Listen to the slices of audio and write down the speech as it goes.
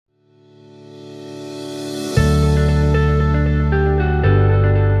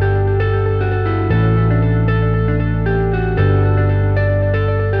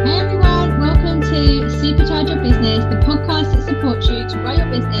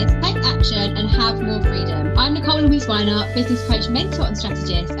business, take action, and have more freedom. I'm Nicole Louise Weiner, business coach, mentor, and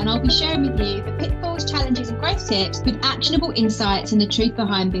strategist, and I'll be sharing with you the pitfalls, challenges, and growth tips with actionable insights and the truth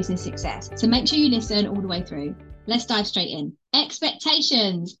behind business success. So make sure you listen all the way through. Let's dive straight in.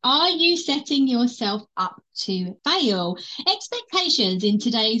 Expectations. Are you setting yourself up to fail? Expectations in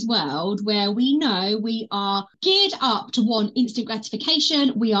today's world, where we know we are geared up to want instant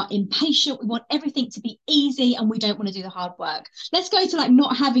gratification, we are impatient, we want everything to be easy, and we don't want to do the hard work. Let's go to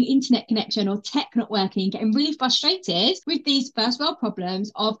not having internet connection or tech not working, getting really frustrated with these first world problems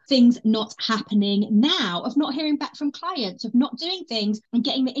of things not happening now, of not hearing back from clients, of not doing things and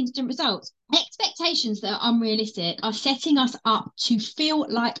getting the instant results. Expectations that are unrealistic are setting us up to feel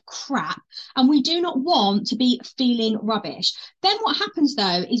like crap, and we do not want to be feeling rubbish. Then what happens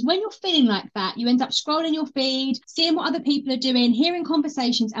though is when you're feeling like that, you end up scrolling your feed, seeing what other people are doing, hearing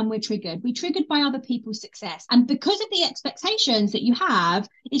conversations, and we're triggered. We're triggered by other people's success. And because of the expectations that you have,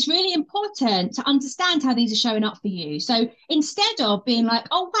 it's really important to understand how these are showing up for you. So instead of being like,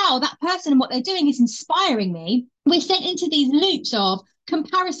 oh wow, that person and what they're doing is inspiring me, we're sent into these loops of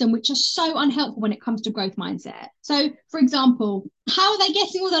comparison, which are so unhelpful when it comes to growth mindset. So, for example, how are they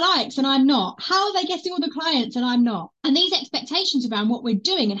getting all the likes and I'm not? How are they getting all the clients and I'm not? And these expectations around what we're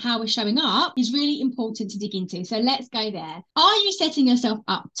doing and how we're showing up is really important to dig into. So let's go there. Are you setting yourself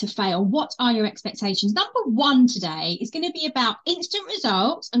up to fail? What are your expectations? Number one today is going to be about instant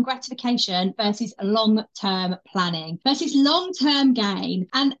results and gratification versus long-term planning, versus long-term gain.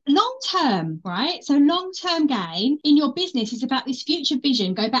 And long-term, right? So long-term gain in your business is about this future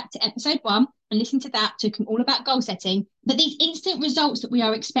vision. Go back to episode 1 and listen to that, talking all about goal setting. But these instant results that we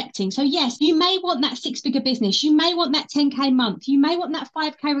are expecting. So yes, you may want that 6-figure business. You may want that 10K month. You may want that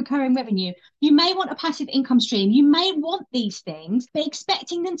 5K recurring revenue. You may want a passive income stream. You may want these things, but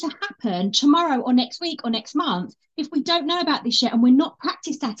expecting them to happen tomorrow or next week or next month, if we don't know about this yet and we're not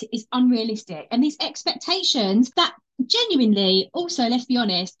practiced at it, is unrealistic. And these expectations that genuinely, also, let's be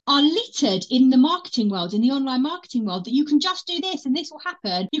honest, are littered in the marketing world, in the online marketing world, that you can just do this and this will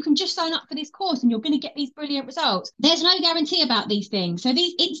happen. You can just sign up for this course and you're going to get these brilliant results. There's no guarantee about these things. So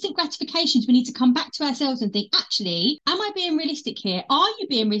these instant gratifications, we need to come back to ourselves and think, actually, am I being realistic here? Are you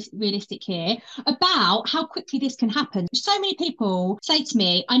being realistic here about how quickly this can happen? So many people say to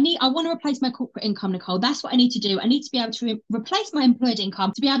me, I want to replace my corporate income, Nicole. That's what I need to do. I need to be able to replace my employed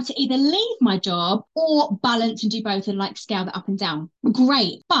income to be able to either leave my job or balance and do both and scale that up and down.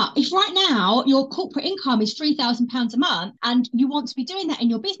 Great. But if right now your corporate income is £3,000 a month and you want to be doing that in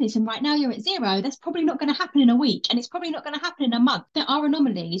your business and right now you're at zero, that's probably not going to happen in a week, and it's probably not going to happen in a month. There are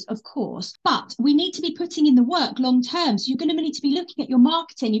anomalies, of course, but we need to be putting in the work long term. So you're going to need to be looking at your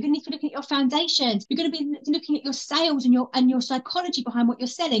marketing. You're going to need to be looking at your foundations. You're going to be looking at your sales and your psychology behind what you're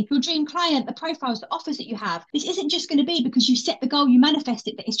selling, your dream client, the profiles, the offers that you have. This isn't just going to be because you set the goal, you manifest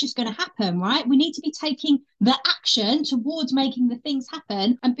it, that it's just going to happen, right? We need to be taking the action towards making the things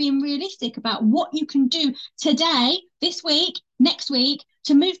happen and being realistic about what you can do today, this week, next week,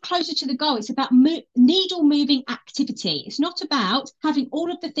 to move closer to the goal. It's about needle moving activity. It's not about having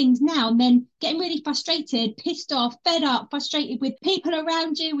all of the things now and then getting really frustrated, pissed off, fed up, frustrated with people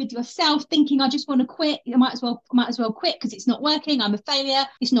around you, with yourself, thinking, I just want to quit. I might as well quit because it's not working. I'm a failure.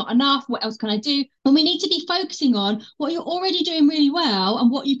 It's not enough. What else can I do? And we need to be focusing on what you're already doing really well and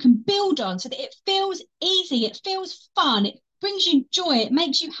what you can build on so that it feels easy, it feels fun, it brings you joy, it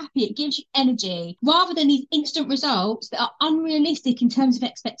makes you happy, it gives you energy, rather than these instant results that are unrealistic in terms of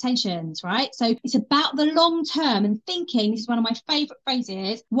expectations, right? So it's about the long term and thinking, this is one of my favorite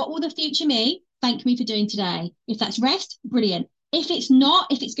phrases, what will the future me thank me for doing today? If that's rest, brilliant. If it's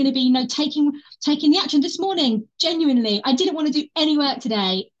not, if it's going to be, taking the action. This morning, genuinely, I didn't want to do any work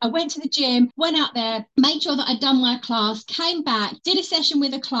today. I went to the gym, went out there, made sure that I'd done my class, came back, did a session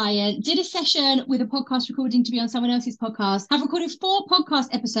with a client, did a session with a podcast recording to be on someone else's podcast, have recorded 4 podcast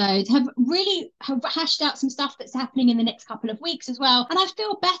episodes, have hashed out some stuff that's happening in the next couple of weeks as well. And I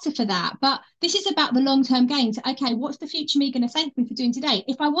feel better for that. But this is about the long-term gain. So, okay, what's the future me going to thank me for doing today?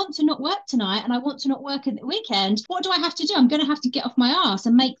 If I want to not work tonight and I want to not work at the weekend, what do I have to do? I'm going to have to get off my ass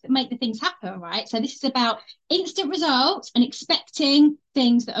and make the things happen, right? So this is about instant results and expecting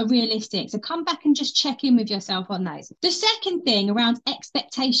things that are realistic. So come back and just check in with yourself on those. The second thing around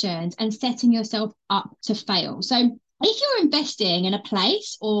expectations and setting yourself up to fail. So if you're investing in a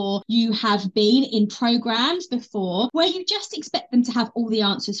place or you have been in programs before where you just expect them to have all the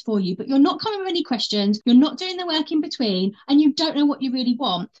answers for you, but you're not coming with any questions, you're not doing the work in between, and you don't know what you really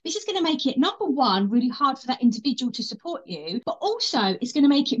want, this is going to make it, number one, really hard for that individual to support you, but also it's going to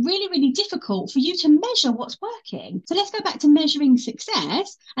make it really, really difficult for you to measure what's working. So let's go back to measuring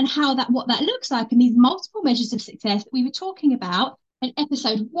success and what that looks like, and these multiple measures of success that we were talking about in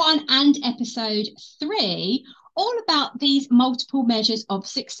episode 1 and episode 3, all about these multiple measures of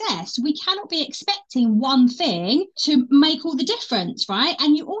success. We cannot be expecting one thing to make all the difference, right?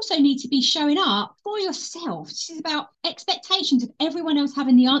 And you also need to be showing up for yourself. This is about expectations of everyone else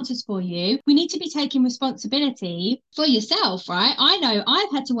having the answers for you. We need to be taking responsibility for yourself, right? I know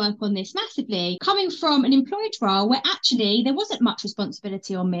I've had to work on this massively, coming from an employed role where actually there wasn't much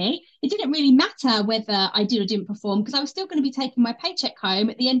responsibility on me. It didn't really matter whether I did or didn't perform because I was still going to be taking my paycheck home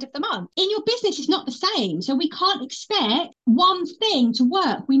at the end of the month. In your business, it's not the same. So we can't expect one thing to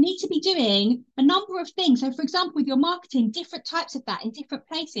work. We need to be doing a number of things. So for example, with your marketing, different types of that in different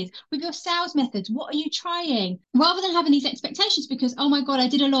places. With your sales methods, what are you trying? Rather than having these expectations because, oh my God, I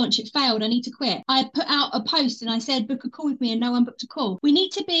did a launch, it failed, I need to quit. I put out a post and I said, book a call with me and no one booked a call. We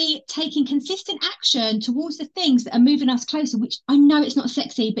need to be taking consistent action towards the things that are moving us closer, which I know it's not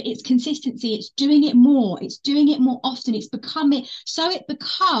sexy, but it's consistency. It's doing it more. It's doing it more often. It's becoming, so it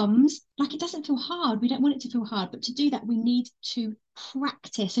becomes like it doesn't feel hard. We don't want it to feel hard, but to do that, we need to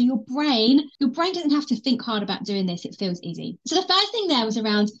practice. So your brain doesn't have to think hard about doing this. It feels easy. So the first thing there was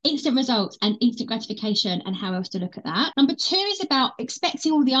around instant results and instant gratification and how else to look at that. Number 2 is about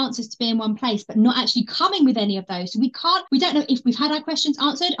expecting all the answers to be in one place, but not actually coming with any of those. So we don't know if we've had our questions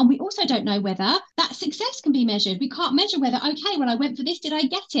answered, and we also don't know whether that success can be measured. We can't measure whether, okay, well, I went for this, did I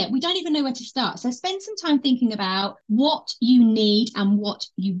get it? We don't even know where to start. So spend some time thinking about what you need and what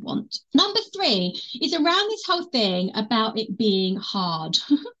you want. Number 3 is around this whole thing about it being hard.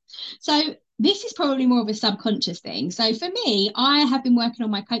 So this is probably more of a subconscious thing. So for me, I have been working on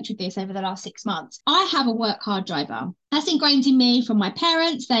my coach with this over the last 6 months. I have a work hard driver. That's ingrained in me from my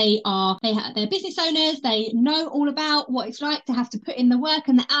parents. They're business owners. They know all about what it's like to have to put in the work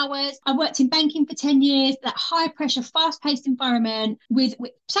and the hours. I worked in banking for 10 years, that high pressure, fast paced environment with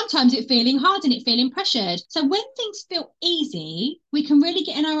sometimes it feeling hard and it feeling pressured. So when things feel easy, we can really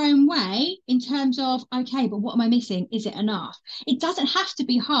get in our own way in terms of, okay, but what am I missing? Is it enough? It doesn't have to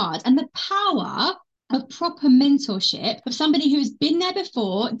be hard. And the power of proper mentorship, of somebody who's been there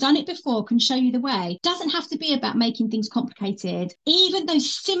before, done it before, can show you the way. Doesn't have to be about making things complicated. Even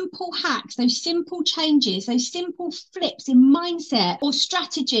those simple hacks, those simple changes, those simple flips in mindset or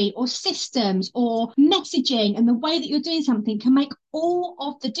strategy or systems or messaging and the way that you're doing something can make all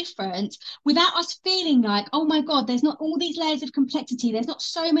of the difference without us feeling like, oh my God, there's not all these layers of complexity. There's not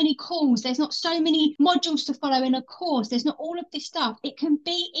so many calls. There's not so many modules to follow in a course. There's not all of this stuff. It can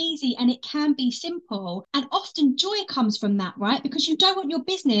be easy and it can be simple. And often joy comes from that, right? Because you don't want your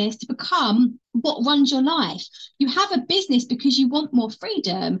business to become what runs your life. You have a business because you want more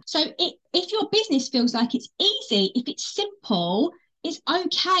freedom. So if your business feels like it's easy, if it's simple, it's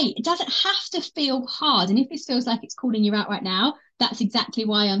okay. It doesn't have to feel hard. And if this feels like it's calling you out right now, that's exactly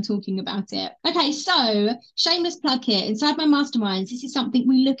why I'm talking about it. Okay, so shameless plug here. Inside my masterminds, this is something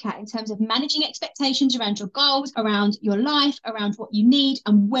we look at in terms of managing expectations around your goals, around your life, around what you need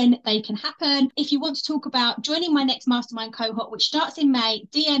and when they can happen. If you want to talk about joining my next mastermind cohort, which starts in May,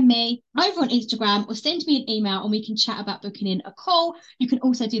 DM me over on Instagram or send me an email and we can chat about booking in a call. You can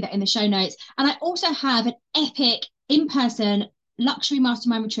also do that in the show notes. And I also have an epic in-person luxury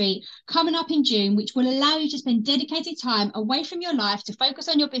mastermind retreat coming up in June, which will allow you to spend dedicated time away from your life to focus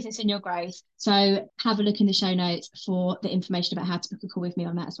on your business and your growth. So have a look in the show notes for the information about how to book a call with me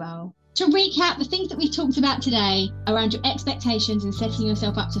on that as well. To recap, the things that we've talked about today around your expectations and setting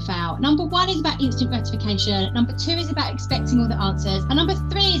yourself up to fail. Number 1 is about instant gratification. Number 2 is about expecting all the answers. And number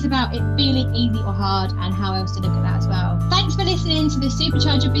 3 is about it feeling easy or hard and how else to look at that as well. Thanks for listening to the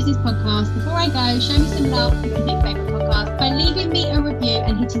Supercharge Your Business podcast. Before I go, show me some love for your new favourite podcast by leaving me a review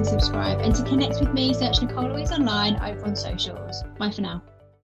and hitting subscribe. And to connect with me, search Nicole Louise online over on socials. Bye for now.